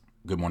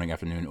Good morning,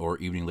 afternoon, or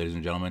evening, ladies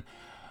and gentlemen.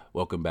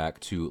 Welcome back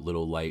to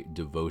Little Light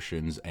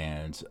Devotions.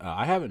 And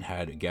I haven't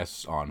had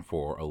guests on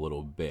for a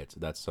little bit.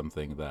 That's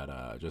something that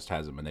just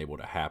hasn't been able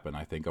to happen,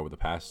 I think, over the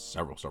past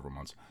several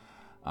months.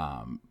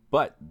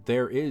 But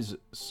there is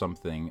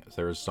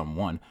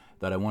someone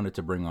that I wanted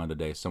to bring on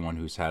today, someone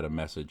who's had a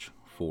message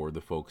for the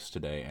folks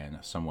today, and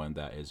someone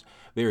that is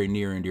very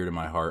near and dear to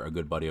my heart, a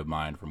good buddy of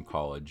mine from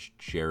college,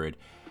 Jared.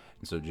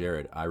 And so,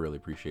 Jared, I really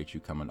appreciate you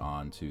coming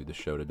on to the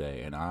show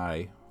today. And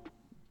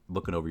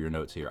looking over your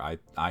notes here,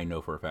 I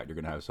know for a fact you're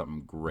going to have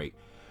something great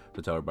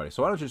to tell everybody.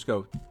 So why don't you just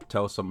go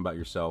tell us something about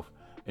yourself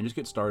and just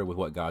get started with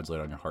what God's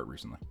laid on your heart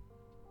recently.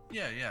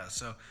 Yeah.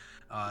 So,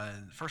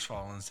 first of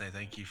all, I want to say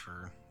thank you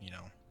for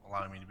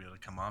allowing me to be able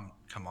to come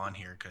on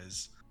here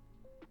because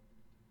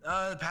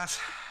the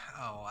past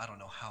I don't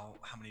know how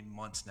many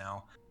months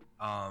now,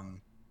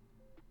 um,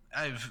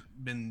 I've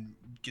been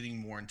getting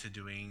more into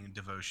doing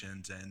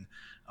devotions and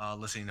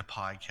listening to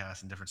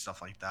podcasts and different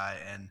stuff like that,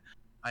 and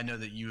I know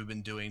that you have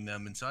been doing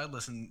them, and so I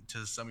listened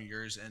to some of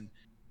yours, and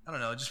I don't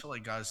know, I just feel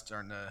like God's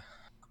starting to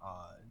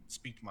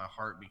speak to my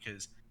heart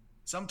because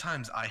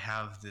sometimes I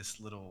have this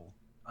little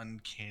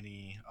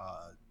uncanny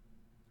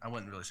I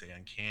wouldn't really say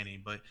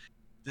uncanny, but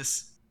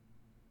this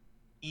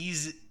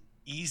easy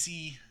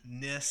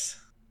easiness,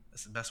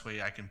 that's the best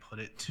way I can put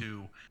it,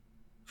 to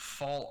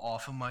fall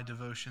off of my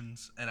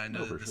devotions. And I know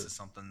No, for that this sure. is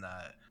something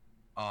that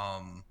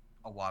um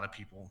a lot of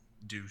people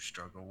do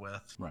struggle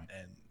with. Right.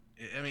 And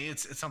I mean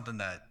it's something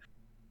that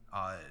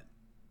uh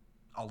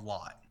a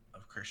lot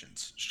of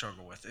Christians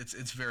struggle with.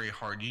 It's very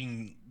hard. You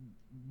can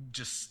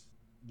just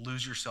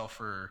lose yourself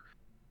for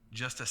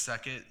just a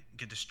second,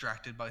 get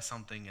distracted by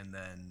something, and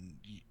then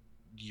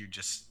you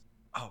just,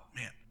 oh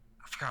man,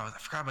 I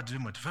forgot about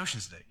doing my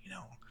devotions today.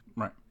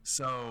 Right.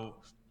 So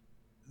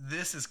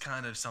this is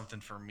kind of something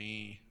for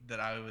me that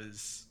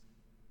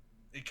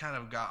it kind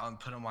of got on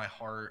put on my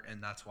heart,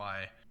 and that's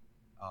why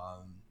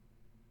um,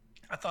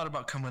 I thought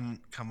about coming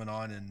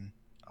on and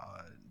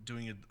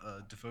doing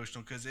a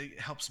devotional because it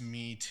helps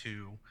me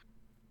to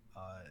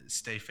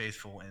stay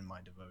faithful in my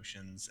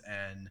devotions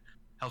and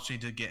helps me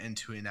to get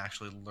into it and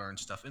actually learn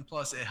stuff. And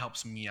plus, it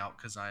helps me out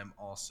because I'm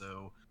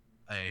also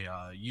a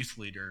youth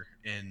leader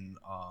in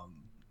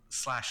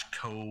slash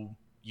co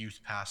youth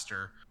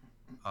pastor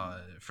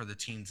for the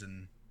teens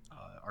in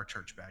our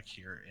church back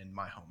here in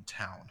my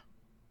hometown.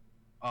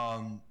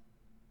 Um,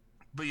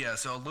 but yeah,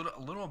 so a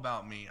little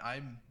about me.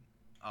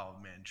 Oh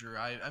man, Drew,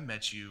 I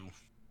met you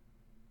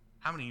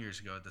how many years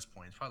ago at this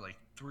point? It's probably like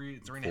three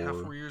and a half,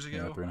 4 years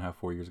Yeah, ago. 3.5,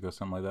 4 years ago,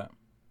 something like that.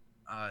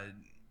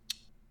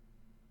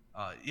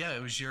 Uh, yeah,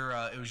 it was your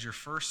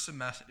first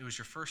semester. It was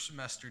your first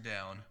semester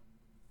down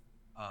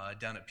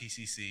at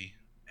PCC,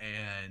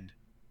 and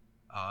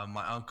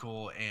my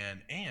uncle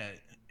and aunt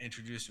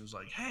introduced me. Was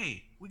like,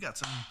 hey, we got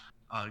some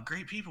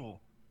great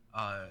people,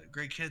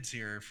 great kids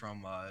here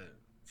from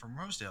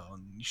Rosedale,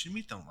 and you should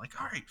meet them. I'm like,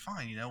 all right,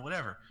 fine,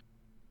 whatever.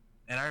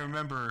 And I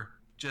remember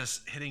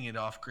just hitting it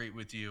off great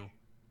with you,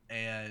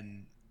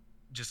 and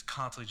just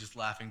constantly just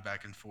laughing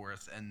back and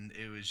forth, and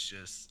it was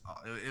just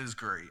it was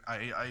great.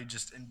 I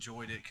just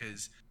enjoyed it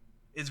because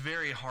it's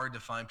very hard to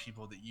find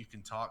people that you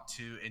can talk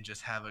to and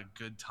just have a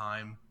good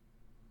time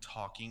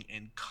talking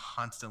and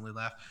constantly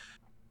laugh.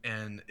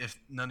 And if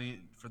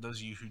for those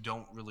of you who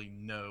don't really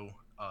know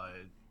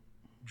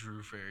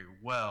Drew very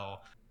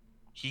well,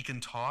 he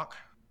can talk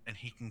and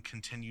he can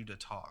continue to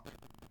talk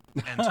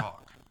and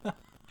talk.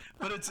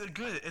 But it's a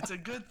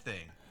good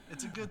thing.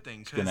 It's a good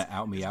thing Just gonna because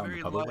out me it's out in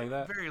the public like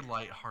that? very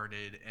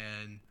lighthearted,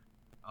 and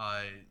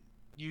uh,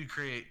 you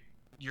create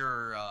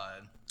your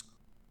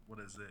what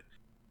is it?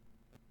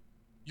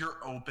 You're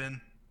open,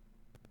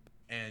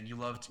 and you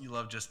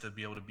love just to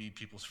be able to be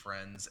people's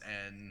friends,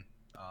 and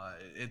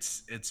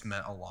it's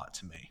meant a lot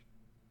to me.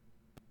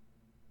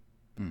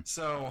 Mm,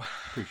 So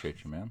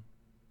appreciate you, man.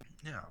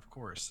 yeah, of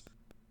course.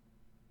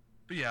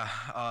 But yeah,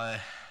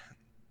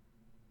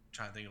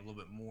 trying to think a little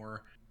bit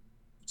more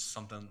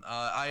something.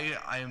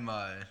 I'm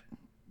at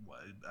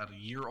a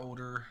year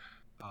older,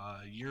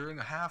 year and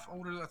a half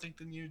older, I think,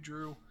 than you,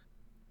 Drew.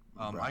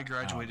 I I don't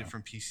graduated know.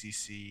 from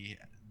PCC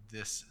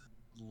this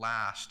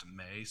last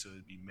May, so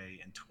it'd be May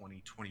in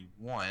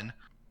 2021.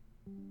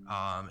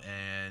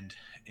 And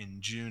in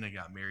June, I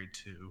got married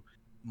to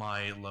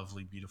my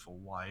lovely, beautiful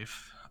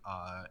wife,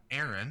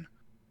 Erin,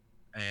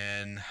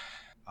 and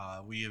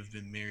we have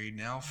been married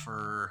now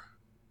for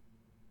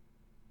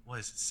what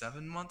is it,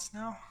 7 months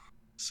now?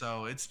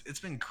 So it's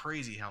been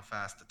crazy how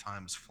fast the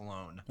time's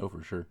flown Oh,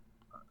 for sure.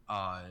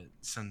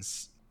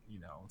 since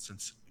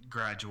since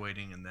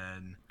graduating and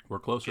then We're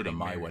closer to getting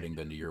my married. wedding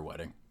than to your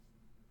wedding.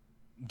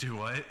 Do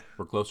what?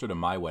 We're closer to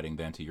my wedding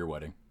than to your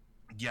wedding.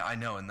 Yeah, I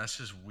know, and that's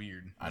just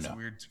weird. I That's know.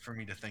 weird for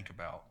me to think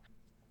about.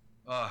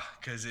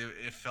 Because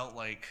it felt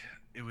like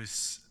it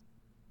was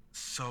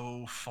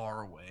so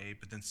far away,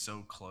 but then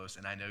so close.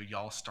 And I know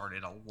y'all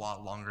started a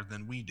lot longer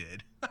than we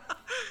did.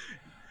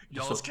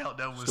 Just Y'all's so,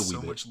 countdown just a was wee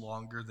so bit. much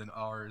longer than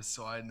ours,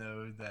 so I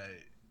know that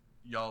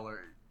y'all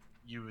are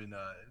you and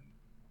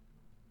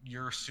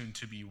your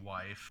soon-to-be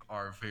wife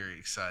are very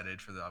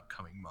excited for the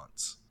upcoming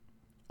months.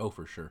 Oh,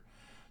 for sure.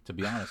 To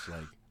be honest,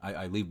 like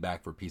I leave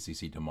back for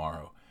PCC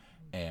tomorrow,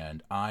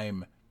 and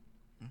I'm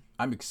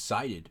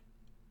excited,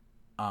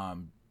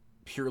 um,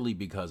 purely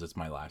because it's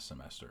my last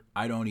semester.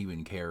 I don't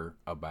even care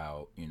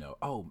about,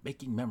 oh,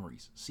 making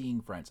memories,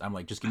 seeing friends. I'm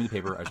like, just give me the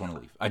paper. I just want to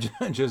leave. I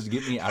just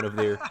get me out of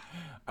there.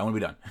 I want to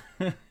be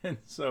done. And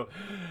so,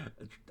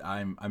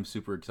 I'm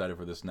super excited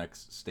for this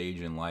next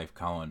stage in life,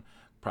 Colin.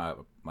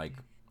 Like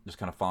just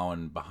kind of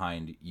following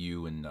behind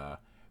you and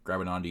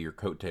grabbing onto your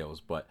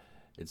coattails, but.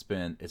 It's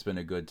been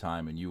a good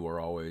time, and you are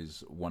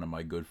always one of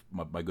my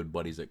good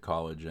buddies at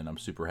college, and I'm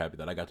super happy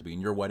that I got to be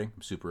in your wedding.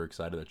 I'm super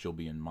excited that you'll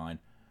be in mine,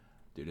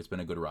 dude. It's been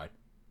a good ride.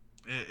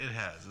 It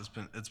has.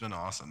 It's been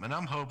awesome, and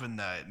I'm hoping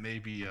that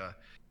maybe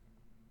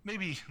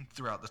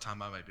throughout the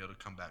time I might be able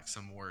to come back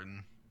some more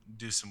and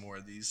do some more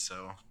of these.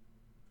 So,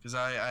 because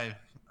I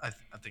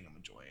think I'm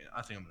enjoying it.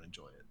 I think I'm gonna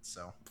enjoy it.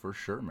 So, For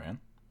sure, man.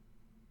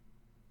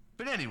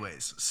 but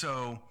anyways,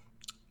 so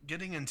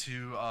getting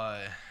into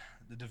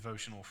the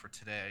devotional for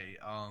today,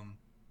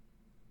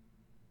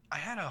 I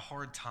had a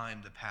hard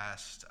time the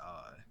past.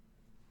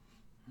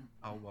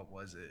 Oh, what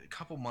was it? A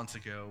couple months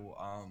ago,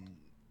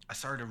 I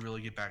started to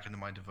really get back into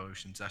my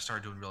devotions. I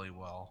started doing really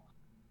well.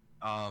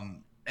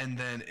 And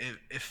then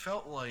it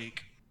felt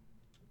like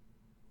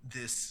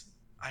this.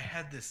 I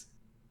had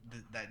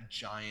that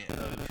giant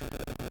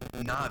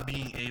of not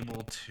being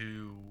able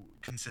to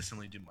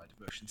consistently do my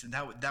devotions, and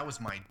that was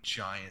my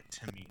giant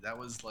to me. That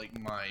was like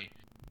my,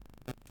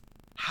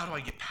 how do I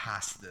get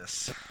past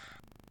this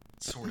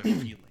sort of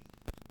feeling?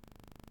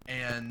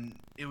 And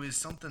it was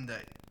something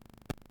that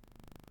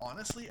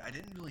honestly I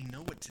didn't really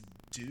know what to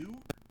do.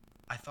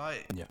 I thought,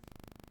 Yeah.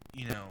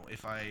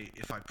 if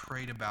I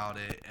prayed about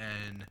it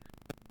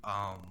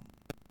um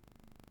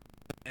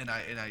and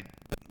I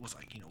was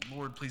like,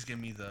 Lord, please give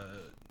me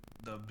the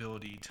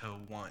ability to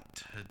want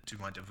to do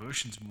my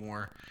devotions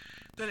more,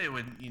 then it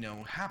would,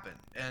 happen.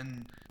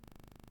 And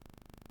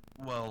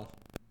well,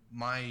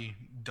 my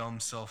dumb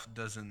self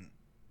doesn't,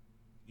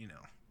 you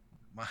know,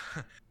 my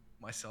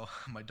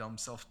my dumb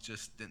self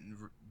just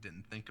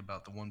didn't think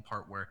about the one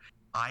part where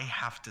I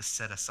have to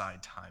set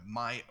aside time.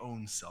 My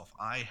own self,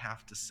 I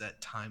have to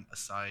set time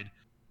aside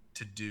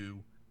to do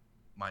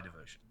my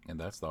devotion. And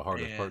that's the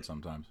hardest And part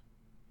sometimes.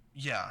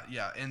 yeah,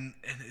 and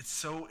it's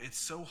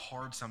so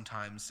hard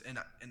sometimes. And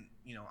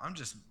I'm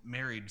just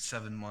married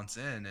 7 months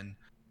in and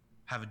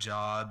have a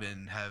job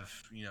and have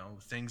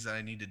things that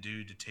I need to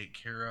do to take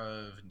care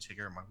of and take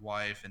care of my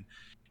wife. And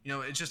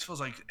it just feels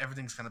like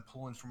everything's kind of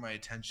pulling for my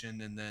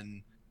attention. And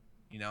then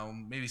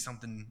maybe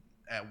something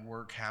at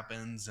work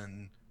happens,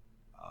 and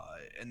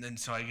then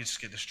so I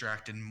just get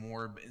distracted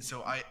more. And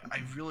so I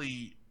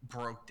really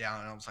broke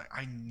down, and I was like,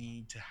 I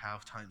need to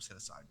have time set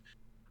aside.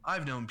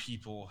 I've known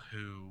people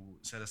who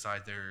set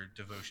aside their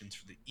devotions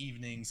for the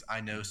evenings. I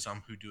know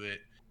some who do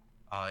it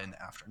in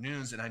the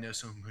afternoons, and I know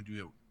some who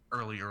do it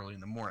early in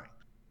the morning.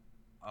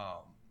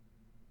 Um,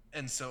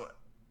 and so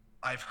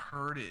I've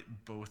heard it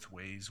both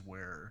ways,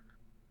 where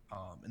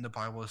in the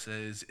Bible it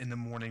says, "In the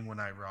morning when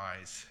I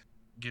rise,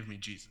 give me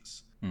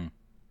Jesus." Hmm.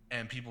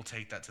 And people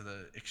take that to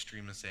the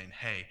extreme of saying,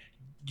 "Hey,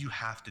 you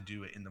have to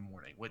do it in the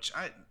morning," which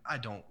I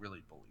don't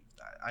really believe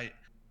that.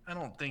 I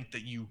don't think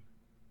that you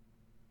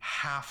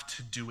have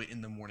to do it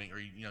in the morning, or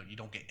you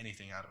don't get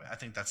anything out of it. I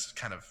think that's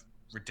kind of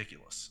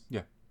ridiculous.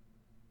 Yeah.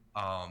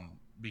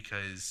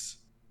 Because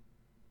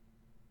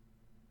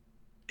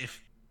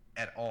if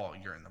at all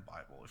you're in the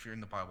Bible, if you're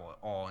in the Bible at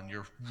all, and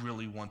you're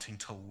really wanting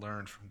to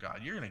learn from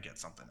God, you're gonna get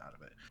something out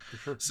of it. For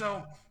sure.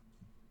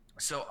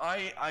 So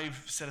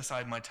I've set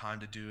aside my time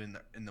to do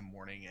in the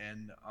morning,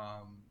 and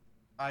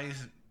I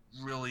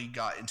really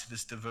got into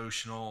this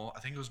devotional. I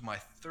think it was my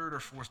third or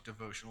fourth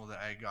devotional that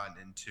I had gotten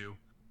into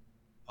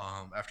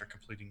after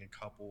completing a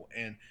couple,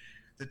 and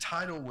the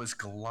title was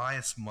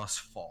 "Goliath Must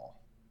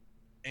Fall."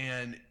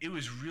 And it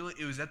was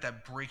at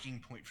that breaking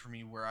point for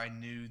me where I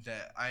knew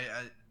that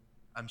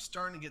I'm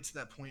starting to get to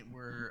that point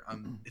where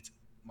it's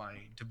my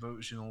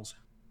devotions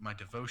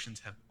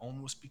have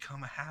almost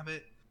become a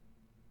habit.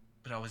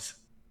 But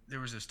there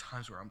was those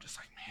times where I'm just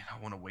like, man, I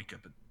want to wake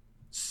up at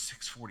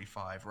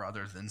 6:45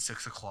 rather than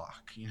 6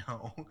 o'clock,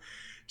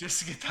 just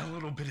to get that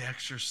little bit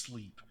extra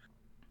sleep.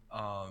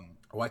 Oh,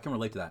 I can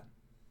relate to that.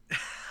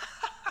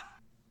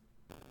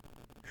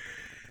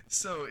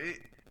 So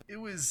it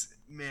was,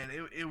 man,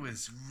 it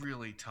was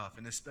really tough,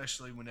 and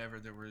especially whenever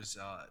there was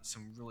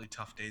some really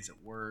tough days at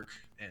work.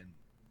 And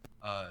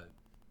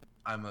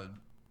I'm a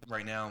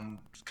right now I'm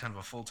kind of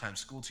a full-time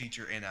school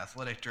teacher and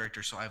athletic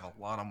director, so I have a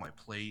lot on my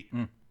plate.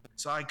 Mm.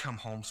 So I come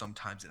home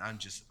sometimes and I'm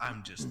just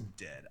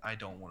dead. I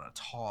don't want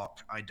to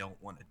talk. I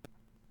just want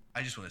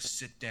to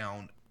sit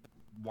down,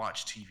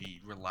 watch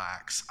TV,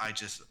 relax.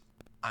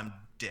 I'm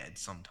dead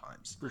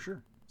sometimes. For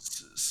sure.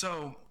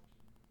 So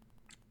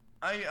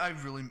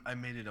I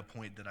made it a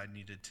point that I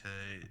needed to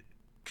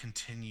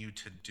continue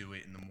to do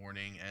it in the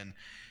morning, and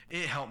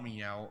it helped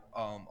me out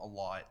a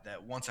lot.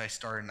 That once I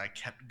started and I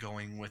kept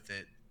going with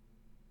it,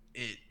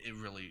 it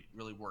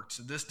really worked.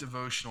 So this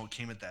devotional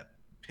came at that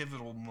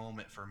pivotal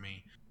moment for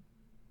me,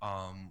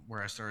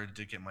 where I started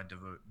to get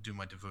do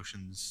my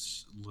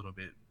devotions a little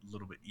bit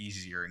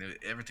easier, and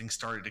everything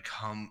started to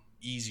come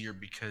easier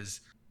because,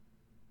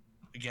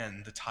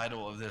 again, the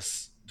title of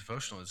this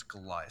devotional is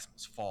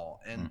Goliath's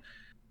Fall, and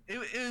it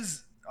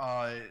is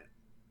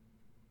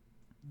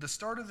the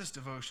start of this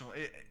devotional.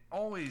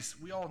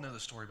 We all know the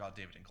story about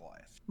David and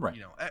Goliath. Right.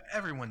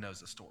 Everyone knows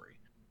the story.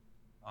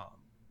 Um,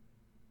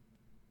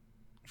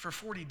 for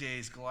 40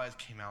 days, Goliath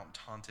came out and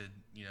taunted,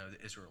 the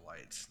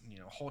Israelites,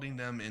 holding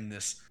them in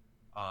this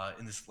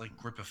like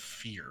grip of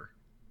fear,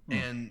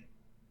 and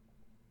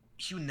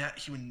he would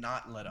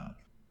not let up,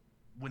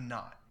 would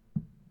not.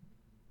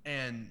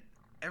 And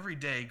every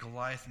day,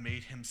 Goliath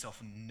made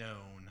himself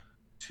known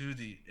to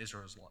the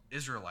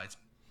Israelites,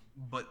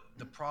 but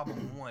the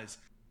problem was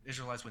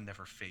Israelites would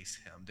never face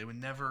him. They would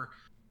never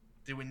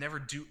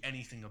do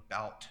anything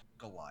about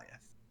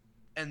Goliath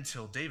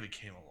until David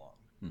came along.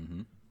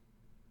 Mm-hmm.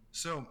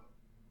 So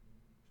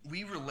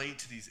we relate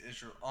to these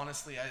Israel.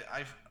 Honestly,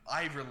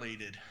 I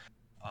related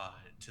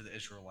to the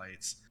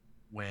Israelites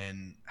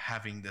when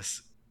having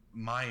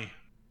my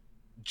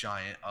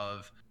giant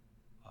of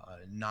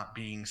not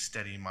being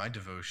steady in my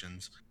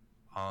devotions.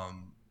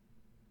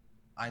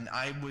 And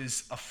I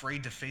was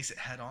afraid to face it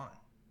head on.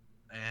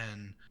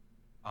 And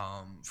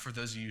for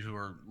those of you who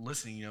are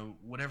listening,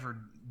 whatever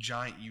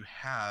giant you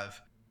have,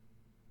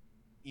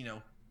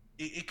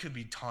 it could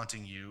be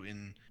taunting you,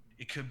 and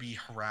it could be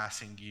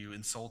harassing you,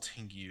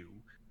 insulting you,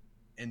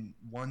 and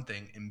one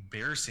thing,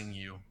 embarrassing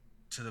you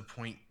to the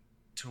point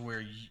to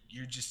where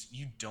you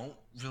don't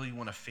really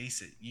want to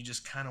face it. You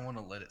just kind of want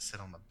to let it sit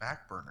on the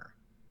back burner.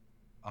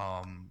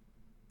 And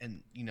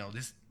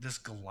this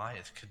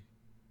Goliath could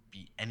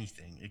be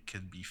anything. It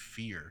could be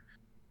fear,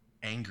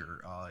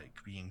 anger, it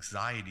could be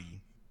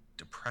anxiety,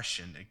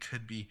 depression. It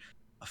could be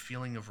a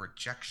feeling of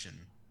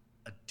rejection,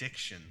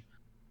 addiction,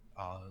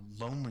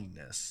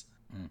 loneliness.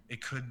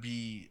 It could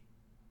be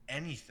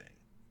anything.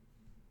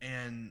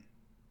 And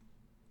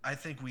I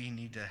think we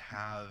need to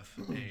have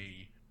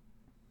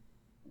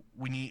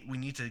we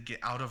need to get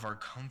out of our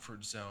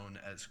comfort zone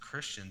as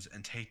Christians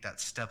and take that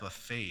step of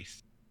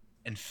faith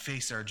and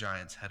face our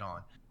giants head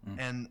on.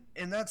 And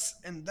that's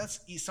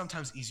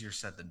sometimes easier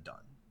said than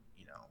done.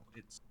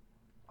 It's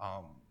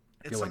I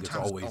feel like it's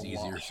always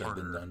easier said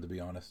than done, to be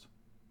honest.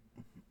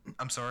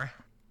 I'm sorry?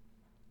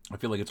 I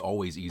feel like it's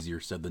always easier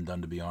said than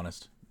done, to be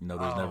honest.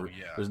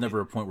 There's never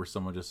a point where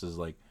someone just is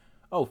like,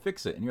 "Oh,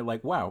 fix it," and you're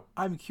like, "Wow,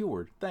 I'm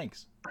cured.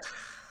 Thanks."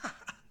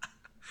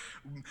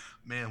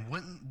 Man,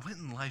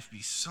 wouldn't life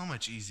be so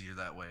much easier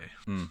that way?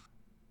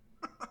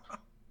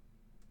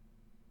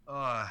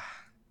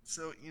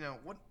 So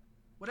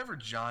whatever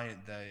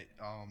giant that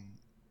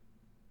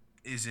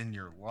is in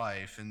your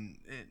life, and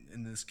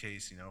in this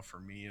case, for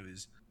me, it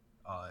was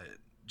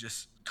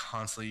just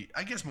constantly,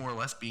 I guess, more or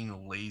less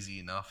being lazy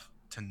enough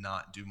to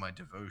not do my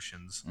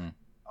devotions.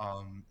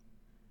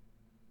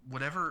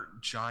 Whatever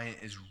giant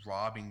is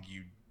robbing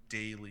you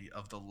daily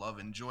of the love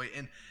and joy,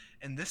 and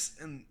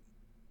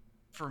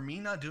for me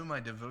not doing my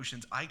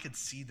devotions, I could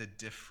see the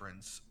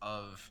difference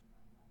of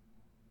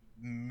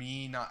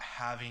me not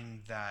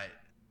having that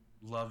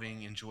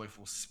loving and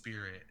joyful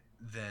spirit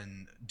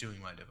than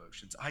doing my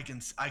devotions. I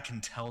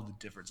can tell the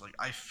difference. Like,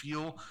 I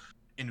feel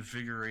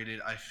invigorated.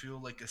 I feel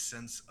like a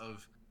sense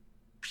of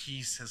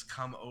peace has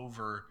come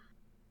over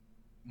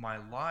my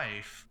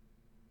life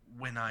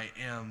when I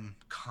am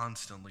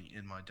constantly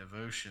in my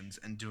devotions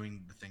and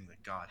doing the thing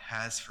that God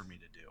has for me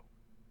to do.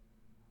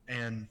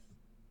 And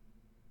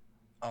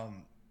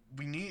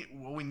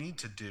what we need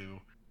to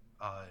do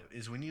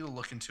is we need to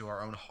look into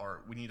our own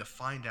heart. We need to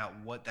find out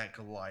what that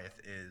Goliath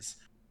is,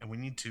 and we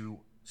need to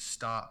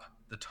stop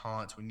the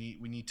taunts. We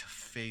need to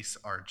face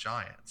our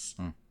giants.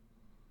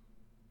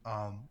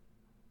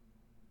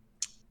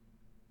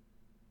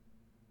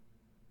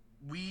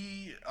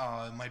 We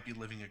might be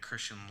living a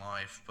Christian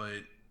life,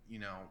 but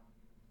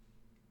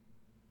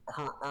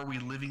are we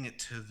living it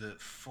to the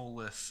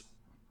fullest,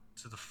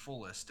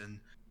 and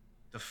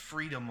the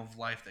freedom of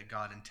life that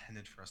God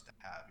intended for us to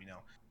have?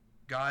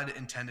 God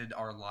intended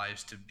our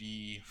lives to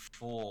be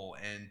full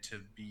and to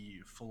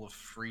be full of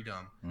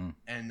freedom,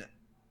 and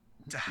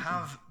to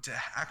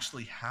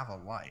actually have a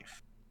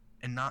life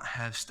and not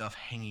have stuff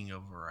hanging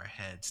over our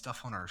head,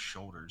 stuff on our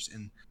shoulders.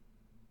 And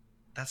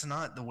that's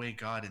not the way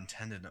God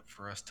intended it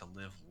for us to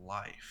live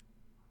life.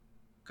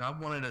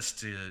 God wanted us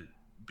to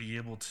be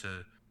able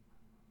to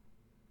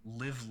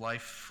live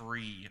life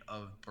free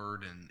of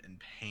burden and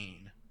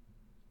pain.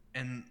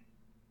 And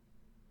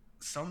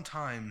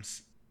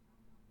sometimes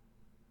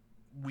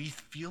we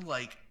feel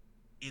like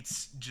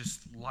it's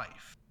just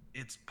life.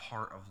 It's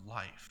part of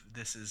life.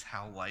 This is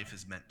how life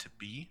is meant to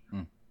be.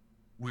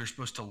 We're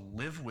supposed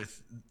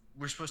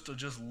to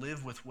just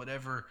live with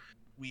whatever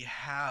we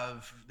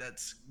have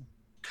that's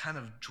kind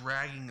of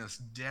dragging us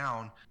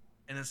down,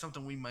 and it's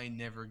something we might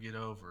never get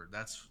over.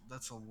 That's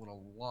what a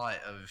lot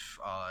of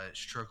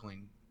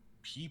struggling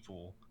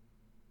people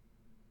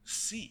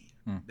see.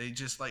 They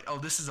just like, oh,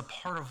 this is a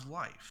part of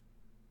life.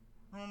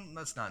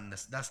 That's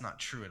not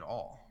true at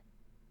all.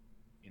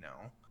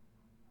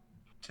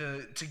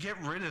 to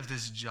get rid of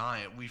this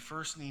giant, we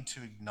first need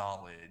to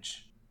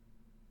acknowledge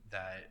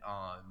that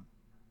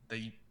that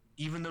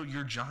even though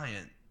your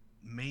giant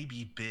may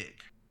be big,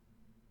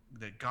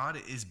 that God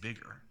is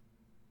bigger.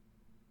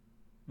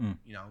 Mm.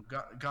 You know,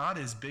 God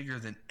is bigger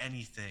than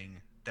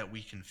anything that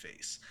we can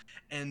face,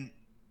 and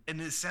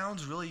it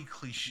sounds really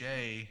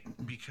cliche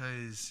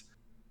because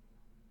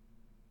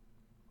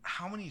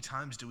how many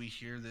times do we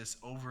hear this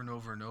over and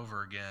over and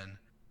over again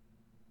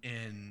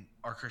in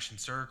our Christian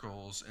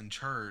circles in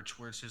church,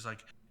 where it's just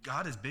like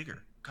God is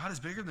bigger. God is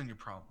bigger than your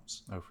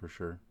problems. Oh, for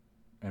sure.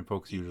 And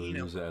folks usually You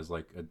know, use it as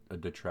like a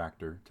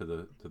detractor to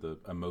the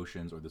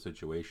emotions or the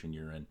situation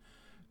you're in.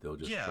 They'll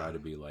just yeah, try to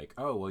be like,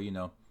 oh,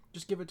 well,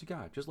 just give it to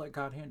God. Just let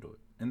God handle it.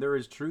 And there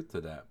is truth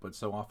to that, but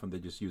so often they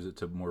just use it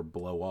to more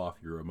blow off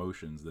your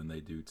emotions than they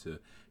do to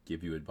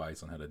give you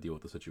advice on how to deal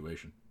with the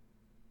situation.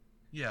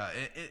 yeah.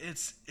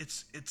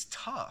 It's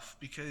tough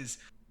because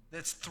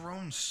that's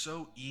thrown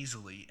so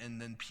easily,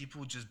 and then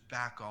people just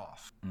back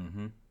off.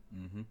 Mm-hmm.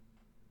 Mm-hmm.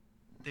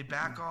 They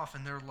back off,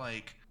 and they're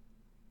like,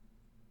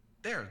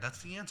 "There,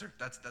 that's the answer.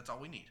 That's all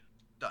we need.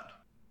 Done."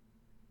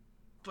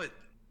 But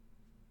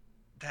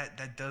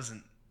that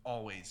doesn't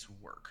always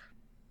work,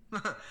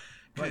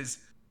 Right.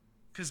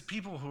 because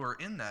people who are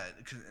in that,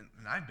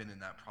 and I've been in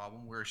that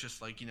problem where it's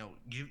just like,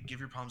 give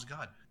your problems to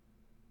God.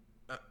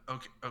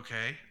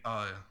 Okay,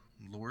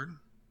 Lord,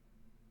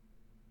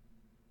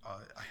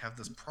 I have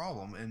this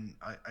problem and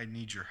I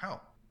need your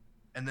help.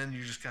 And then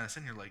you're just kind of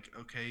sitting here like,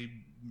 okay,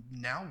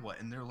 now what?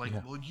 And they're like,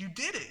 Yeah. well, you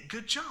did it.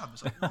 Good job.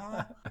 It's like,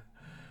 well,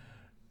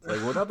 It's like,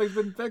 well, nothing's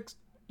been fixed.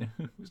 We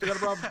still got a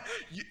problem.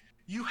 you,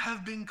 you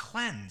have been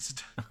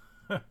cleansed.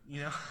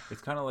 You know?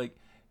 It's kind of like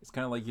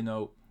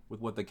with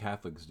what the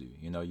Catholics do.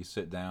 You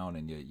sit down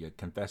and you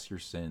confess your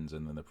sins,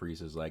 and then the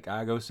priest is like,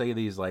 go say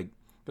these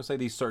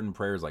certain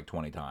prayers like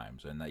 20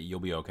 times, and you'll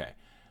be okay.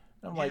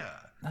 And I'm like, Yeah.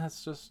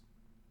 that's just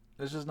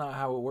not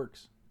how it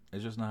works.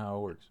 It's just not how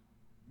it works.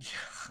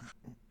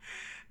 Yeah.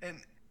 And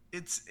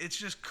it's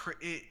just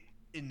it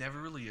never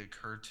really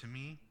occurred to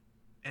me.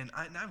 And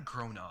I've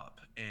grown up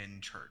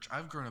in church.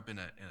 I've grown up in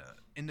a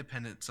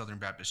independent Southern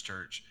Baptist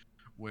church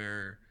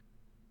where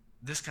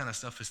this kind of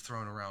stuff is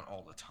thrown around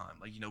all the time.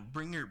 Like,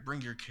 bring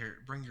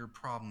your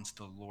problems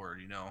to the Lord.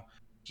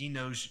 He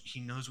knows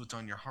what's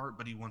on your heart,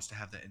 but he wants to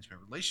have that intimate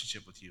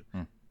relationship with you.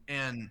 Hmm.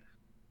 And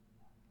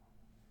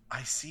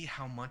I see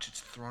how much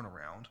it's thrown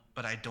around,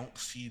 but I don't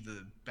see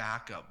the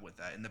backup with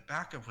that. And the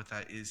backup with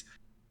that is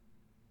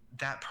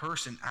that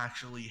person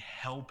actually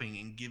helping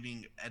and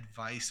giving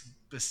advice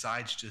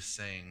besides just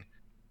saying,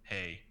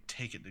 "Hey,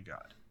 take it to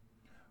God."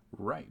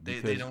 Right, They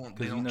because don't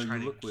they because don't try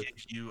you to look with.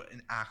 give you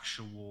an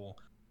actual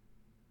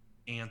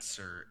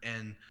answer,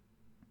 and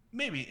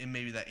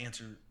maybe that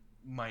answer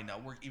might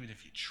not work even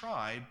if you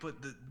try.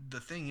 But the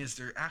thing is,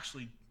 they're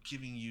actually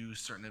giving you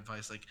certain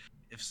advice. Like,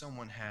 if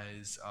someone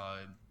has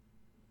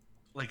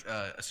like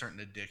a certain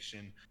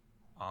addiction,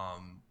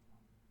 um,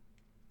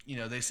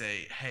 they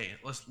say, "Hey,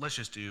 let's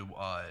just do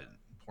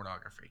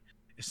pornography."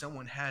 If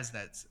someone has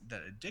that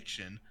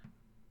addiction,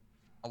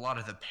 a lot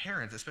of the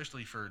parents,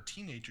 especially for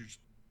teenagers,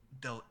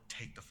 they'll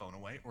take the phone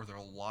away, or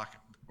they'll lock,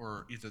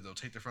 or either they'll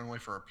take their phone away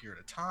for a period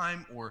of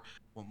time, or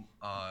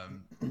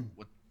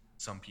what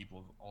some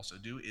people also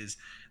do is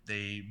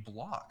they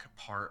block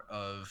part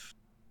of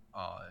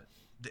uh,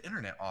 the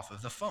internet off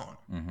of the phone.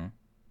 Mm-hmm.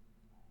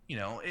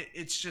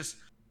 It's just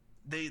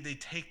they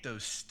take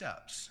those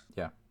steps,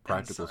 Yeah, and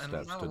practical and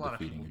steps not a to lot of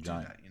defeating people a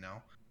do giant.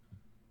 that.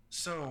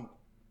 So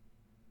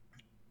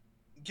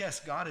yes,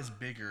 God is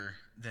bigger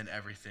than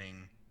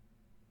everything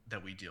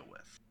that we deal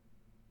with.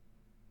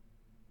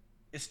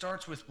 It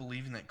starts with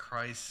believing that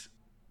Christ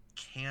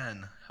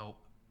can help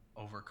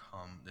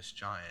overcome this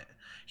giant.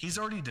 He's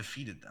already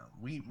defeated them.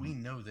 We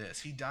know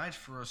this. He died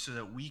for us so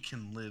that we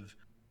can live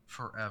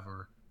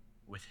forever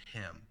with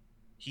him.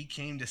 He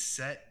came to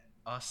set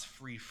us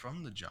free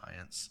from the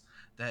giants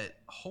that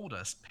hold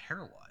us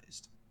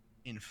paralyzed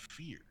in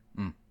fear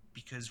Mm.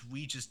 because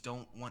we just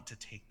don't want to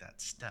take that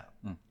step.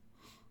 Mm.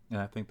 And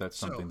I think that's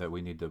So, something that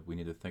we need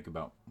to think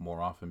about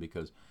more often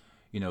because,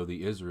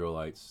 the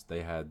Israelites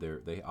they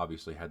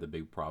obviously had the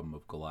big problem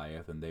of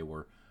Goliath, and they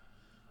were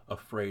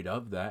afraid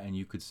of that, and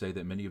you could say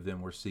that many of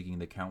them were seeking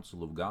the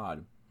counsel of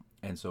God.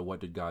 And so what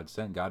did God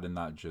send? God did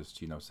not just,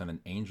 send an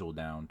angel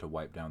down to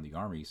wipe down the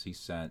armies. He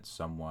sent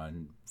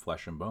someone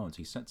flesh and bones.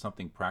 He sent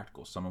something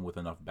practical, someone with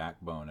enough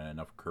backbone and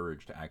enough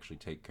courage to actually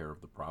take care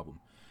of the problem.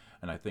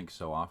 And I think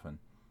so often,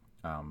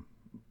 um,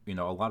 a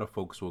lot of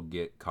folks will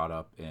get caught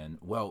up in,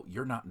 well,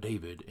 you're not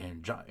David,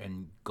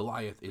 and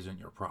Goliath isn't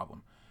your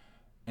problem.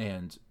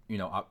 And,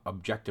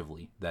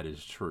 objectively, that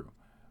is true.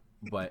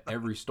 But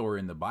every story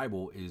in the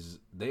Bible is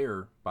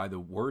there by the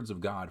words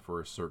of God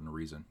for a certain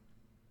reason.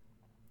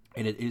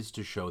 And it is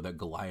to show that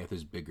Goliath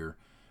is bigger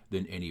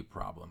than any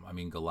problem. I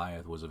mean,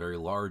 Goliath was a very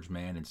large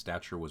man, and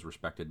stature was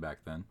respected back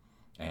then.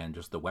 And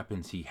just the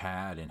weapons he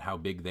had and how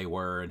big they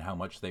were and how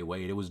much they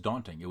weighed, it was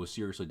daunting. It was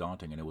seriously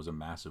daunting, and it was a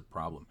massive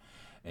problem.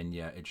 And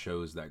yet it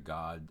shows that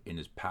God, in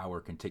his power,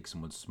 can take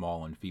someone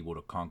small and feeble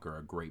to conquer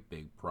a great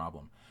big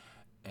problem.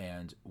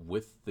 And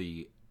with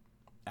the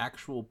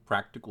actual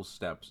practical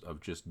steps of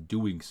just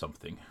doing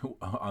something,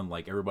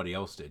 unlike everybody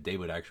else did,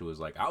 David actually was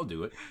like, I'll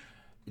do it.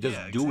 Yeah,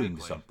 Just doing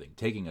exactly. something,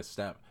 taking a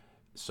step.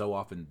 So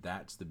often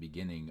that's the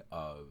beginning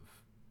of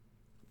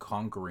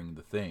conquering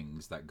the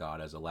things that God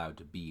has allowed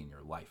to be in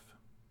your life.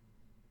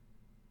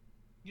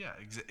 Yeah,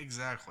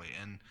 exactly.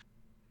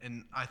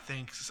 And I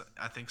think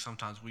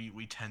sometimes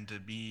we tend to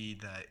be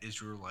that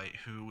Israelite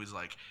who is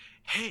like,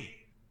 "Hey,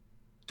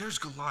 there's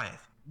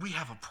Goliath. We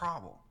have a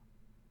problem.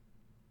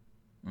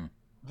 Mm.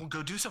 We'll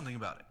go do something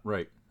about it."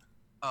 Right.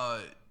 Uh,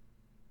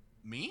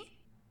 me?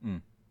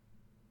 Mm.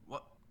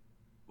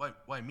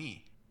 What? Why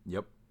me?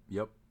 Yep.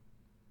 Yep.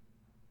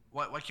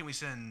 Why can't we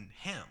send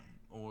him?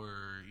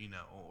 Or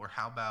or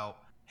how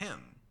about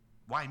him?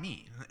 Why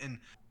me?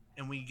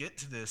 And we get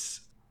to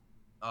this.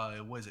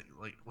 What is it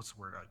like? What's the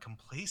word?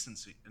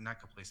 Complacency? Not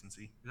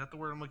complacency. Is that the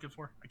word I'm looking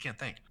for? I can't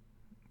think.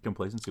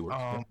 Complacency works.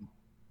 Yep. Um,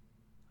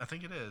 I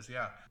think it is.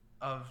 Yeah,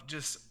 of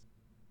just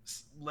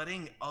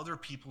letting other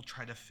people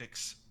try to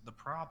fix the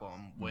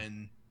problem Mm.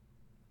 when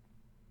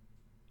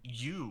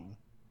you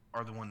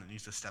are the one that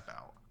needs to step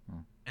out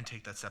Mm. and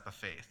take that step of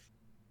faith.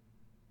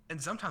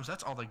 And sometimes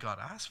that's all that God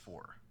asks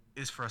for,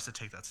 is for us to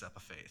take that step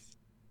of faith.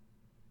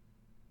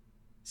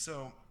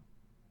 So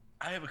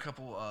I have a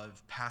couple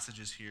of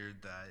passages here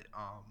that,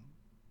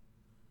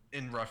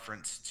 in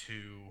reference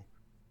to,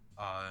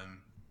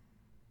 um,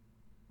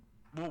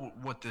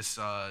 what this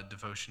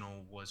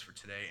devotional was for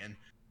today. And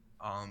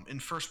in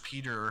First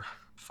Peter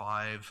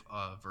 5,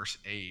 verse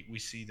 8, we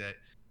see that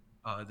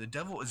the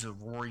devil is a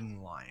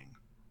roaring lion.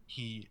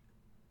 He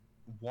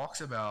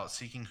walks about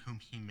seeking whom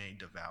he may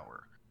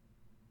devour.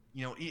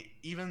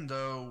 Even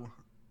though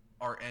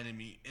our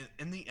enemy,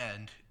 in the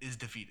end, is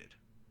defeated.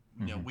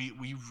 Mm-hmm.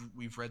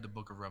 We've read the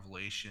book of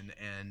Revelation,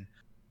 and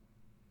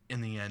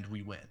in the end,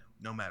 we win,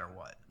 no matter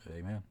what.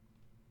 Amen.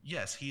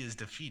 Yes, he is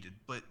defeated,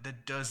 but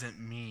that doesn't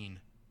mean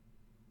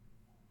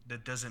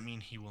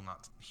he will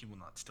not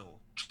still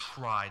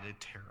try to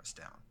tear us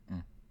down.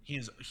 Mm.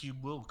 He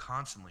will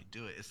constantly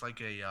do it. It's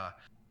like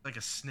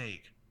a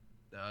snake,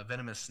 a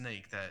venomous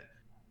snake that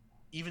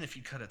even if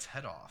you cut its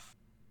head off,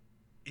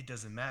 it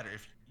doesn't matter.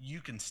 If you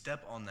can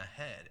step on the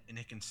head and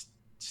it can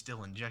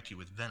still inject you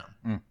with venom.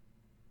 Mm.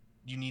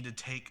 You need to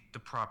take the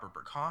proper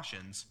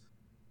precautions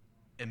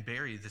and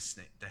bury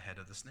the head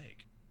of the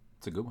snake.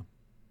 It's a good one.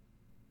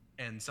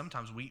 And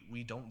sometimes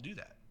we don't do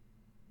that.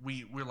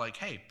 We're like,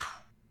 hey,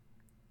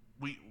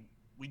 we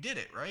we did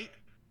it, right?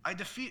 I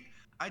defeat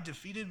I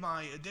defeated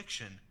my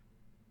addiction.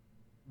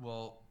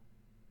 Well,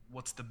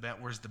 where's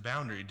the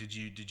boundary? Did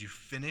you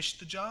finish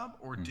the job,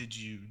 or Mm. did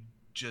you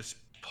just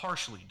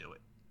partially do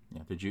it?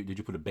 Yeah. Did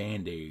you put a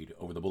band-aid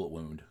over the bullet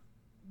wound?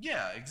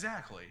 Yeah,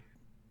 exactly.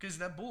 Because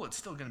that bullet's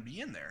still going to be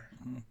in there.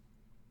 Mm-hmm.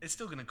 It's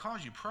still going to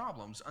cause you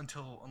problems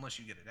unless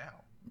you get it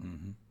out.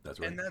 Mm-hmm. That's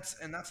right. And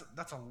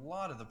that's a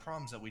lot of the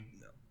problems that we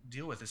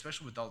deal with,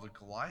 especially with all the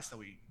Goliaths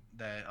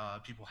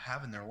that people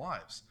have in their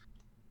lives.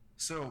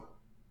 So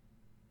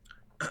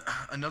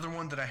another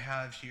one that I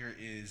have here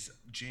is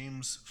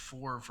James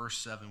 4 verse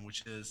 7,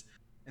 which is,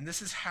 and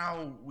this is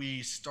how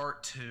we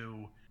start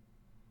to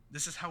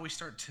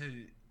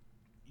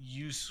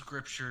use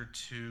scripture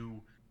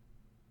to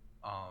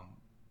um,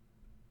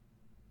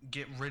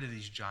 get rid of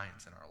these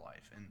giants in our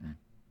life. And Mm.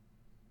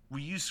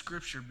 we use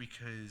scripture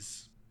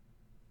because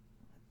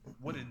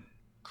what did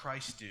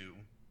Christ do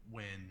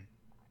when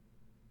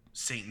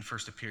Satan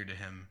first appeared to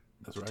him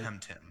That's to right.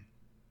 tempt him?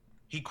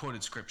 He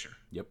quoted scripture.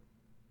 Yep.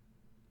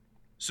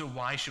 So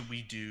why should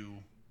we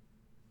do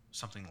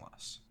something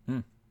less?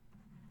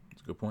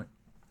 That's a good point.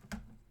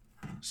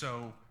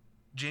 So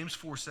James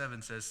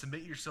 4:7 says,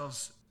 "Submit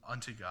yourselves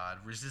unto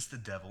God, resist the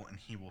devil, and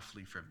he will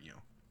flee from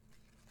you."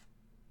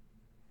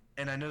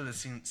 And I know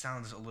this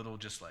sounds a little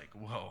just like,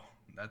 whoa,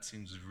 that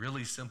seems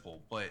really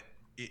simple, but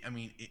it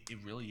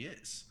really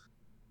is.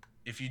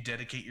 If you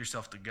dedicate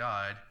yourself to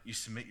God, you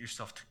submit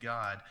yourself to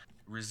God,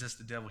 resist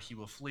the devil, he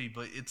will flee.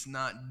 But it's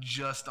not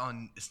just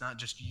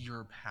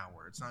your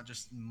power. It's not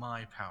just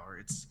my power.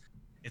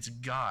 It's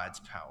God's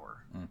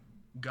power. Mm.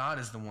 God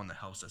is the one that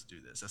helps us do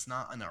this. It's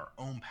not in our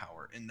own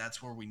power. And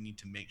that's where we need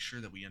to make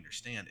sure that we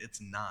understand it's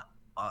not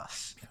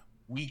us. Yeah.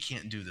 We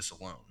can't do this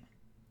alone.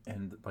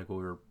 And like what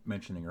we were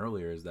mentioning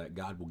earlier, is that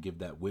God will give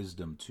that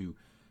wisdom to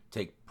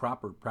take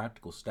proper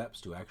practical steps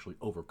to actually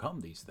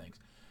overcome these things.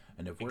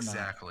 And if we're not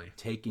Exactly.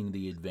 taking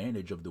the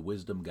advantage of the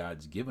wisdom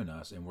God's given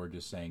us, and we're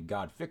just saying,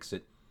 God, fix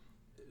it,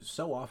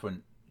 so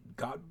often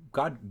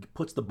God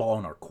puts the ball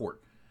in our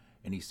court,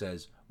 and he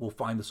says, we'll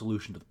find the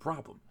solution to the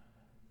problem.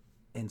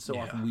 And so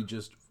Yeah. often we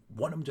just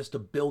want him just to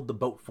build the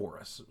boat for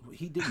us.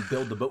 He didn't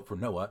build the boat for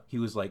Noah. He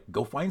was like,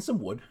 go find some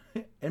wood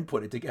and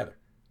put it together.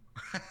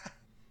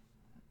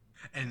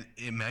 And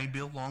it may be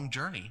a long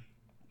journey.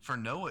 For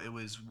Noah, it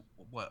was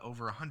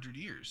over 100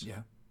 years.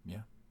 Yeah.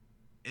 Yeah.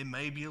 It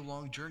may be a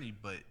long journey,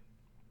 but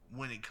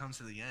when it comes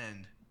to the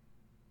end,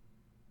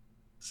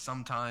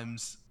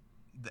 sometimes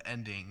the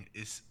ending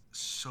is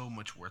so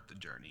much worth the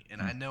journey.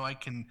 And I know I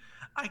can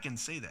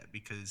say that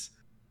because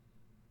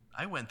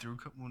I went through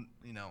when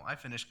I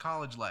finished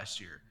college last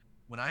year.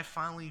 When I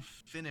finally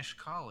finished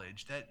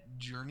college, that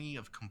journey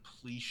of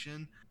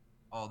completion,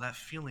 oh, that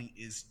feeling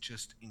is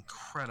just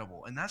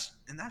incredible. And that's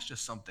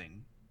just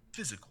something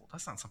physical.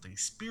 That's not something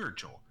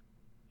spiritual.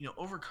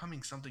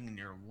 Overcoming something in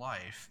your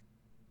life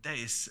that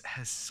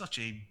has such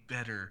a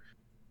better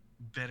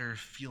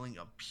feeling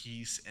of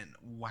peace, and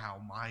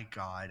wow, my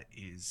God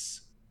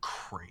is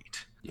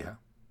great. Yeah.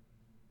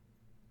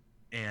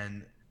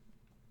 And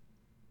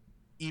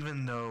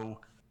even though,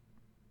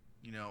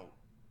 you know,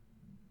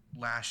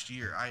 last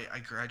year I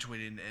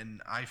graduated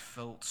and I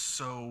felt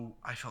so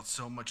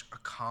much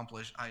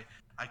accomplished.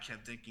 I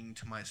kept thinking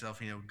to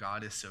myself,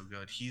 God is so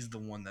good. He's the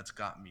one that's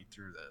got me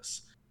through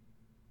this.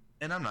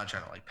 And I'm not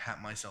trying to like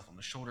pat myself on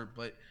the shoulder,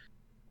 but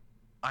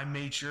I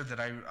made sure that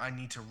I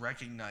need to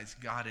recognize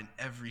God in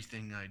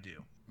everything I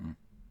do, Mm.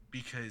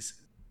 because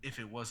if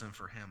it wasn't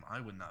for him,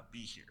 I would not be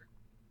here.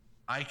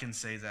 I can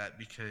say that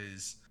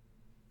because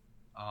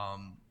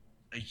um,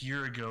 a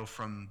year ago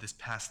from this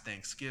past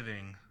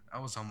Thanksgiving, I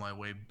was on my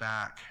way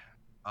back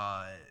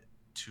uh,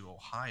 to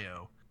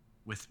Ohio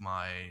with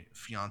my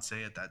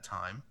fiance at that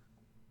time,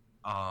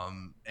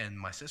 and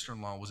my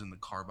sister-in-law was in the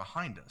car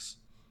behind us,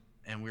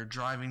 and we were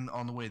driving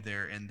on the way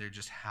there, and there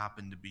just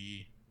happened to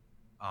be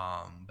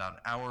about an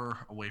hour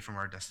away from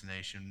our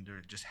destination.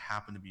 There just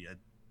happened to be a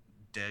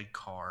dead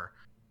car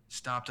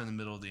stopped in the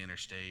middle of the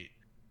interstate.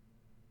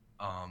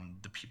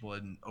 The people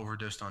had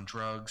overdosed on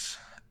drugs,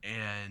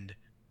 and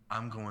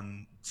I'm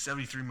going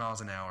 73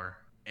 miles an hour,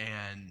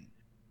 and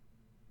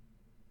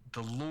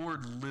the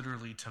Lord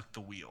literally took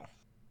the wheel.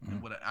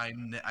 Mm. What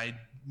I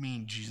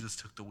mean, Jesus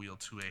took the wheel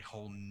to a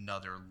whole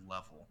nother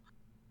level,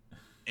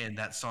 and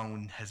that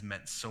song has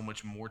meant so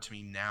much more to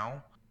me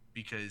now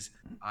because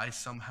I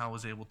somehow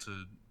was able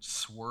to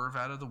swerve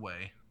out of the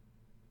way,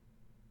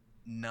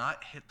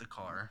 not hit the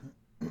car,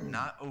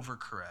 not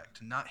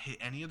overcorrect, not hit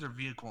any other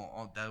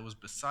vehicle that was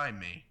beside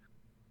me,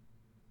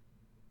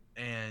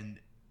 and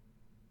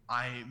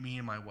me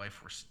and my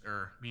wife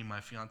or me and my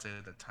fiance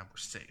at that time were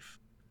safe.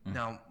 Mm.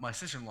 Now, my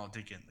sister-in-law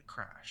did get in the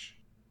crash.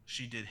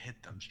 She did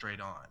hit them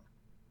straight on.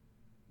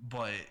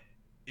 But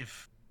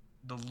if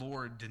the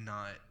Lord did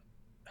not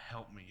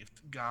help me, if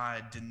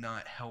God did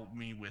not help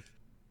me with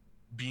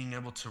being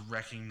able to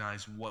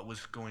recognize what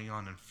was going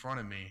on in front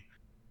of me,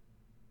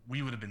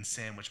 we would have been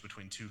sandwiched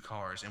between two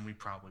cars and we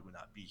probably would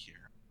not be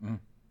here. Mm.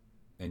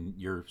 And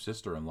your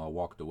sister-in-law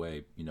walked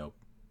away,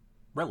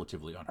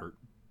 relatively unhurt.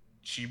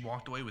 She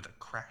walked away with a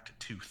cracked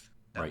tooth.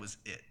 That Right. was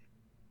it.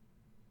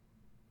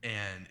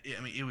 And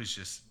it was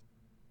just,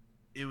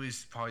 it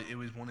was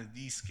one of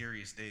the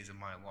scariest days of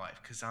my life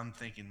because I'm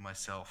thinking to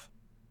myself,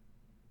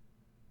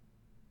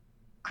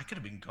 I could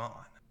have been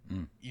gone.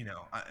 Mm.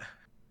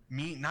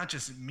 Not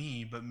just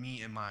me, but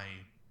me and my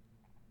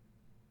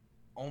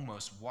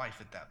almost wife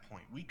at that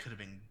point, we could have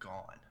been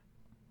gone.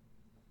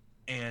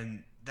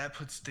 And that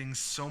puts things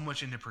so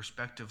much into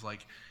perspective.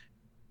 Like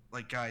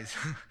guys,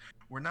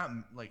 we're not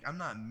like I'm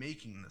not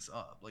making this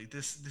up. Like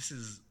this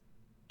is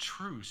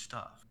true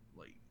stuff.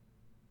 Like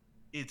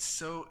it's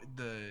so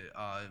the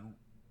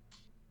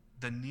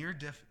near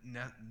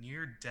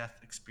death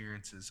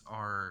experiences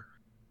are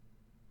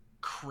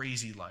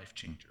crazy life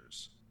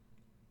changers.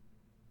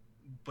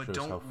 But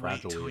Shows how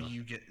fragile we are.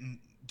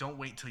 don't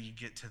wait till you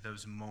get to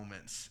those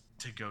moments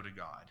to go to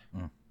God.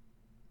 Mm.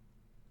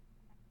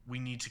 We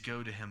need to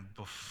go to him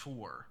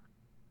before,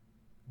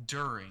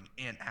 during,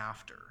 and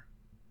after.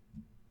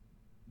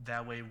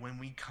 That way when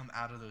we come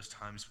out of those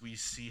times, we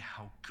see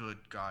how good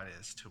God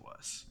is to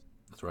us.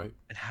 That's right.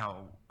 And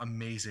how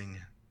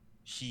amazing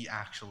he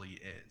actually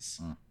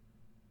is. Mm.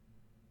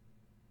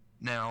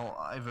 Now,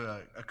 I have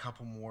a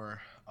couple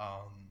more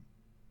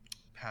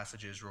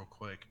passages real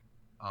quick.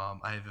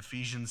 I have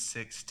Ephesians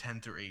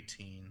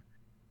 6:10-18,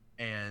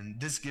 and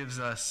this gives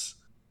us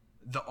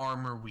the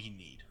armor we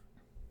need.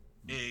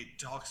 It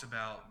talks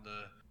about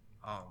the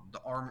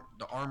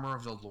armor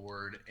of the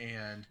Lord,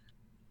 and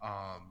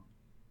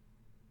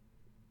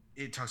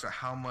it talks about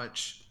how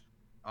much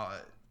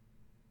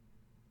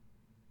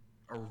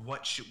or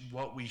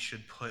what we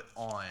should put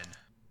on.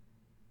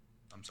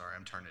 I'm sorry,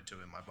 I'm turning to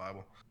it in my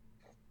Bible.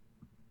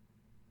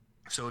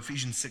 So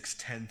Ephesians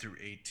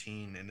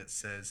 6:10-18, and it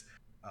says,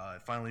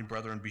 finally,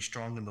 brethren, be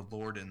strong in the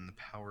Lord and in the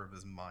power of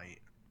his might.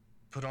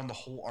 Put on the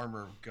whole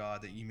armor of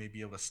God, that ye may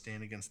be able to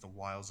stand against the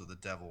wiles of the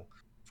devil.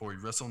 For we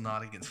wrestle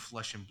not against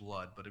flesh and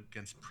blood, but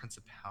against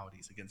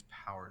principalities, against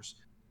powers,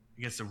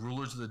 against the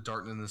rulers of the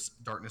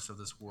darkness of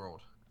this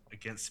world,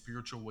 against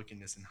spiritual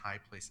wickedness in high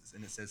places.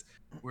 And it says,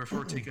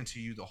 wherefore take unto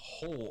you the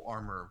whole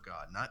armor of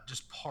God, not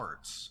just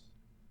parts.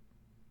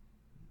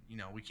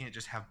 We can't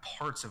just have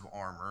parts of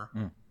armor,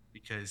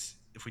 because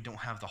if we don't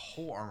have the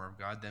whole armor of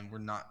God, then we're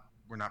not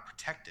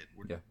protected.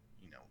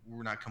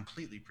 We're not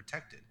completely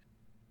protected.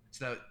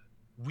 So that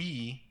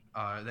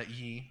that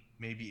ye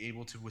may be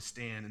able to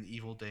withstand an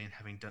evil day, and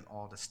having done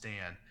all to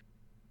stand.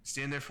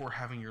 Stand therefore,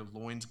 having your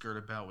loins girt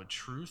about with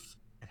truth,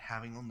 and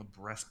having on the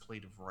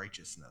breastplate of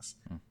righteousness,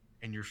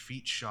 and your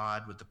feet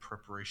shod with the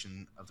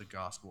preparation of the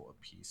gospel of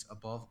peace.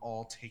 Above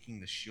all, taking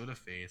the shield of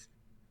faith,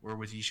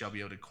 wherewith ye shall be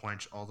able to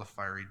quench all the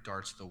fiery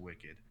darts of the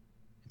wicked,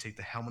 and take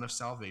the helmet of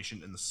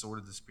salvation and the sword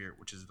of the Spirit,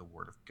 which is the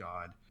word of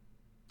God,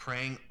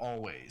 praying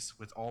always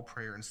with all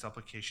prayer and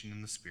supplication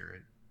in the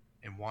Spirit,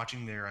 and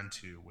watching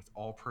thereunto with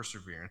all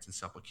perseverance and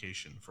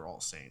supplication for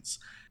all saints.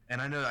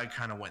 And I know I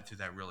kind of went through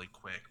that really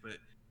quick, but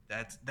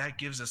that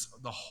gives us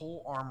the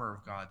whole armor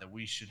of God that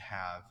we should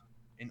have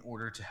in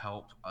order to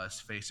help us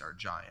face our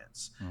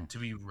giants, to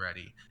be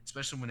ready,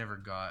 especially whenever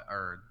God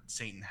or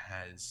Satan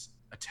has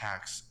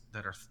attacks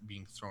that are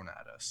being thrown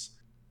at us.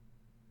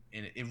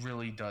 And it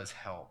really does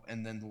help.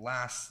 And then the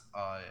last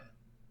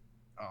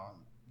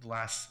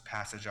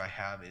passage I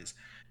have is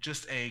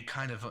just a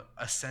kind of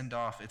a send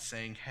off. It's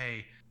saying,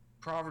 hey,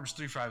 Proverbs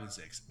 3, 5, and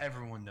 6.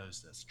 Everyone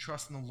knows this.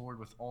 Trust in the Lord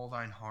with all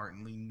thine heart,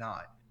 and lean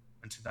not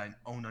unto thine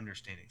own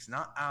understandings.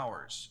 Not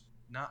ours,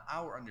 not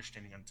our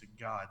understanding, unto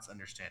God's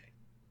understanding.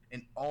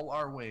 In all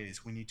our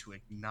ways, we need to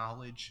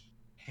acknowledge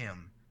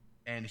him,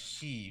 and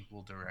he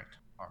will direct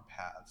our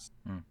paths.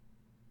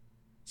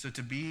 So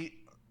to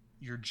be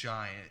your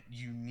giant,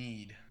 you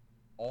need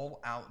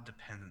all-out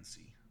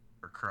dependency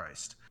for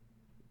Christ.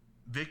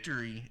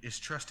 Victory is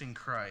trusting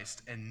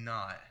Christ and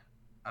not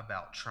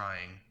about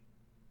trying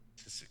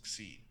to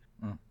succeed.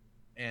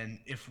 And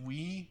if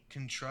we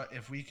can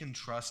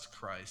trust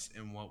Christ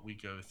in what we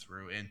go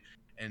through,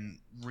 and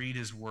read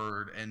his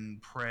word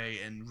and pray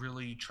and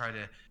really try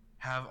to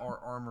have our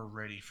armor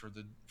ready for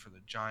the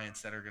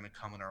giants that are going to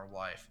come in our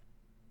life,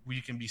 we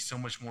can be so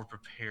much more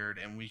prepared,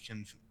 and we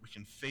can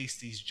face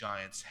these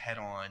giants head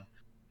on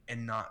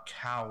and not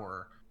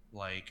cower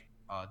like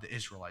the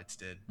Israelites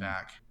did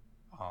back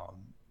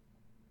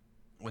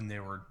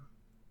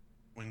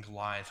when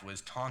Goliath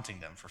was taunting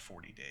them for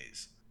 40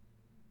 days.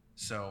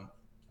 So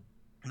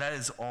that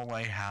is all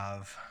I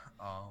have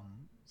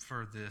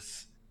for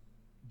this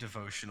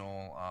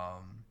devotional.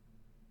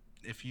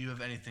 If you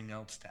have anything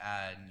else to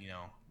add,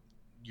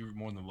 you're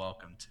more than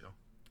welcome to.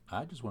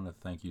 I just want to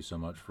thank you so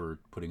much for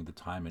putting the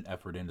time and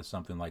effort into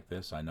something like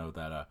this. I know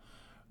that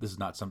this is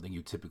not something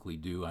you typically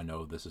do. I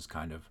know this is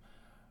kind of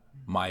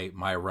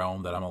my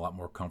realm that I'm a lot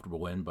more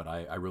comfortable in, but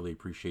I really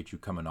appreciate you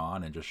coming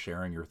on and just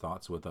sharing your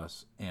thoughts with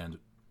us. And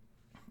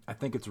I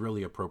think it's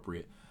really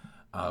appropriate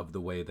of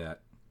the way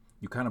that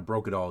you kind of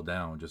broke it all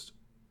down, just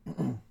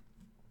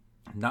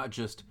not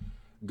just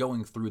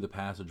going through the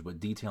passage, but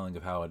detailing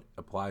of how it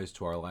applies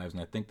to our lives.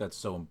 And I think that's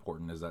so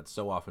important, is that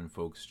so often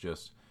folks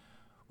just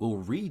will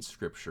read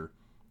scripture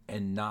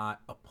and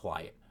not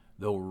apply it.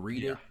 They'll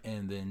read it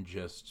and then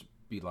just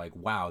be like,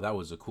 wow, that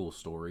was a cool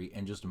story,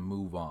 and just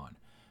move on.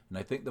 And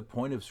I think the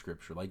point of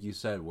scripture, like you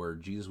said, where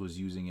Jesus was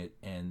using it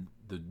in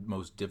the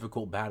most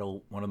difficult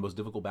battle, one of the most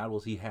difficult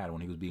battles he had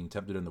when he was being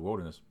tempted in the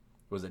wilderness,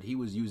 was that he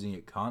was using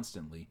it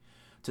constantly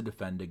to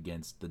defend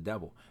against the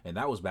devil. And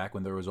that was back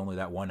when there was only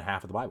that one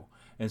half of the Bible.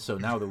 And so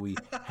now that we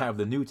have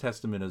the New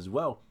Testament as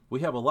well, we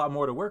have a lot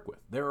more to work with.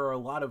 There are a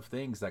lot of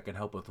things that can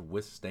help us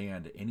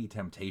withstand any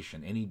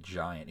temptation, any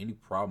giant, any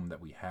problem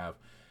that we have.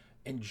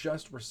 And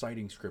just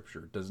reciting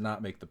scripture does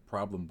not make the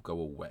problem go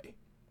away.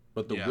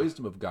 But the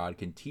wisdom of God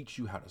can teach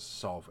you how to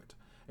solve it.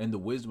 And the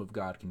wisdom of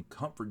God can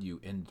comfort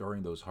you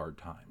during those hard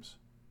times.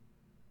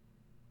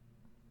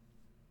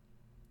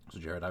 So,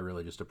 Jared, I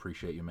really just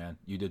appreciate you, man.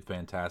 You did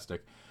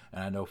fantastic.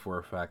 And I know for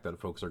a fact that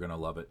folks are going to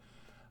love it.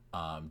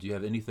 Do you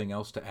have anything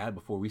else to add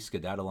before we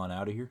skedaddle on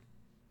out of here?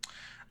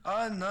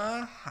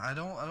 No, I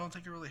don't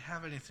think I really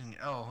have anything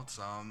else.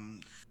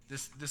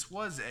 This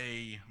was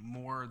a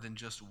more than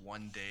just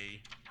one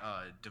day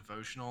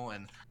devotional,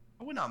 and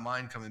I would not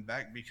mind coming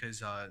back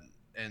because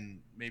and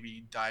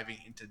maybe diving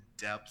into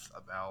depth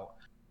about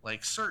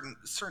like certain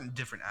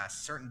different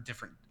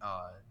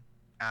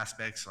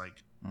aspects,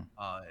 like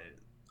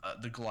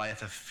the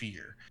Goliath of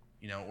fear,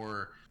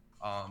 or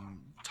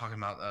talking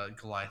about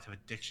Goliath of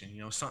addiction,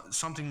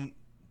 something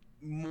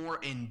more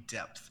in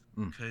depth,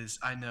 because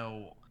I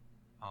know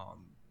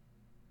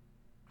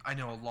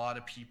a lot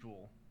of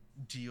people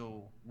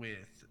deal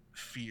with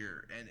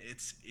fear, and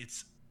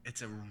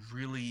it's a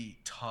really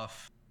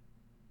tough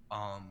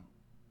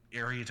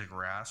area to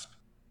grasp,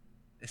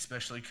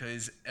 especially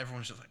because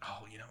everyone's just like,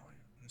 oh,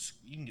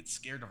 you can get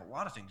scared of a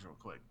lot of things real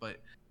quick. But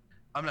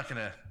I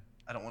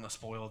don't want to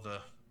spoil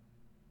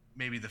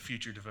maybe the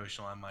future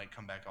devotional I might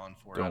come back on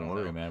for. Don't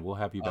worry, man. We'll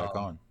have you back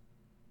on.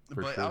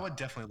 But sure. I would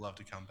definitely love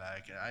to come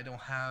back. I don't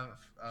have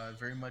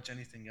very much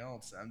anything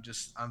else.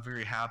 I'm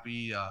very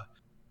happy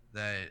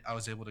that I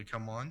was able to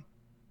come on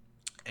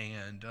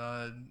and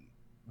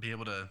be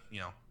able to,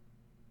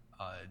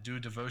 do a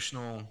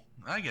devotional,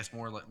 I guess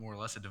more or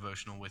less a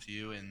devotional with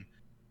you, and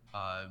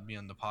be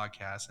on the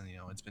podcast. And,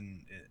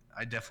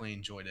 I definitely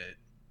enjoyed it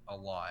a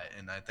lot.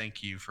 And I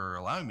thank you for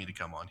allowing me to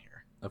come on here.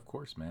 Of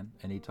course, man.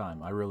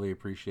 Anytime. I really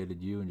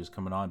appreciated you and just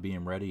coming on,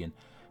 being ready, and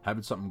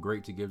having something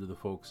great to give to the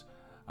folks.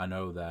 I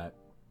know that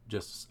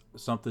just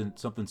something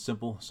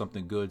simple,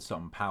 something good,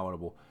 something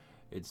palatable.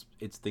 It's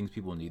things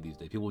people need these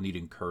days. People need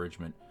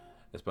encouragement,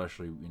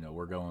 especially,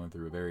 we're going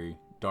through a very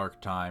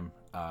dark time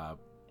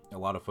A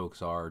lot of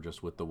folks are,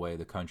 just with the way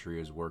the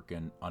country is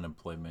working,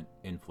 unemployment,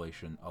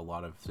 inflation, a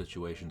lot of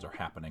situations are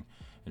happening,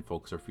 and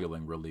folks are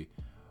feeling really,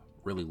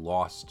 really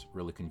lost,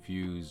 really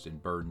confused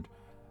and burdened.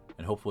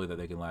 And hopefully that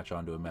they can latch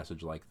onto a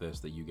message like this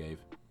that you gave,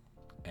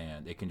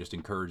 and it can just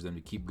encourage them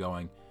to keep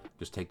going,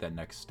 just take that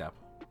next step.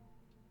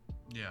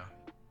 Yeah.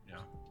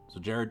 So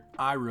Jared,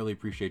 I really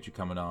appreciate you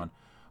coming on.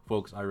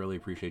 Folks, I really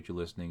appreciate you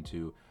listening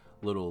to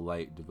Little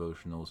Light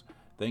Devotionals.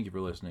 Thank you for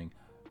listening.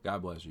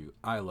 God bless you.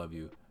 I love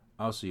you.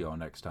 I'll see you all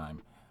next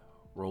time.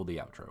 Roll the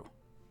outro.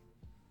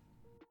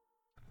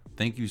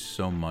 Thank you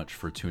so much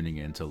for tuning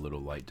in to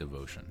Little Light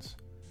Devotions.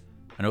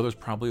 I know there's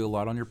probably a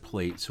lot on your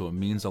plate, so it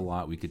means a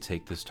lot we could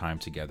take this time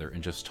together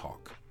and just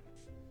talk.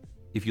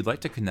 If you'd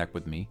like to connect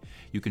with me,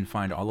 you can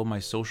find all of my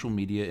social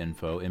media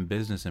info and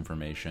business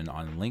information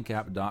on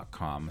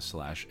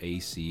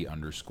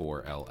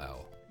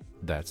linkapp.com/AC_LL.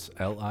 That's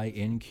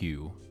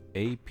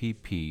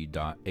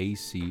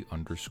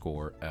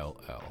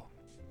LINQAPP.AC_LL.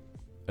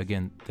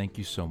 Again, thank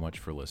you so much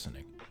for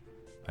listening.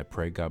 I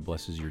pray God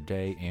blesses your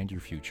day and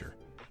your future.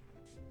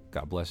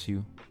 God bless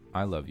you.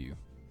 I love you.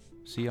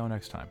 See y'all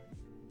next time.